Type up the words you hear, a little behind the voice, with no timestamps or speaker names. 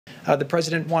The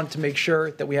president wanted to make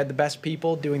sure that we had the best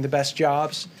people doing the best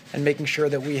jobs and making sure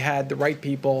that we had the right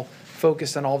people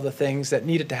focused on all the things that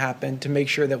needed to happen to make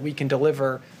sure that we can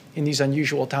deliver in these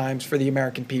unusual times for the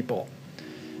American people.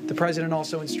 The president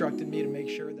also instructed me to make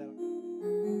sure that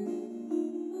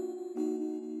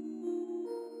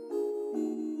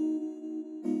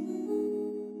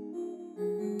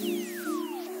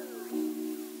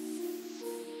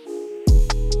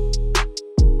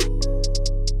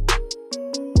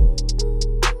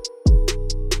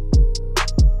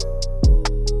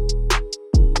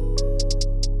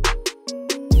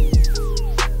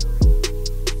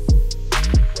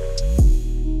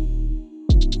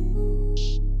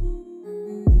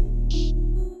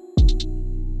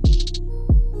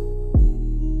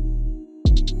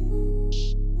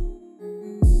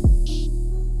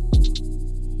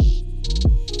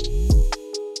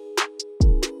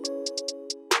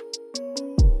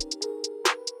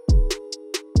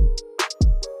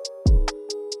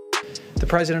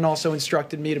The president also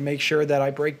instructed me to make sure that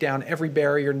I break down every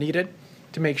barrier needed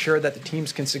to make sure that the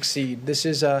teams can succeed. This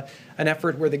is an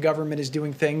effort where the government is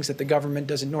doing things that the government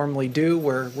doesn't normally do.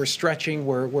 We're stretching,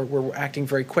 we're acting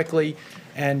very quickly,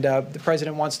 and the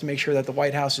president wants to make sure that the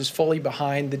White House is fully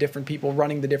behind the different people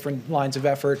running the different lines of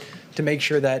effort to make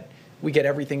sure that we get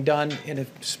everything done in a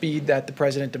speed that the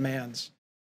president demands.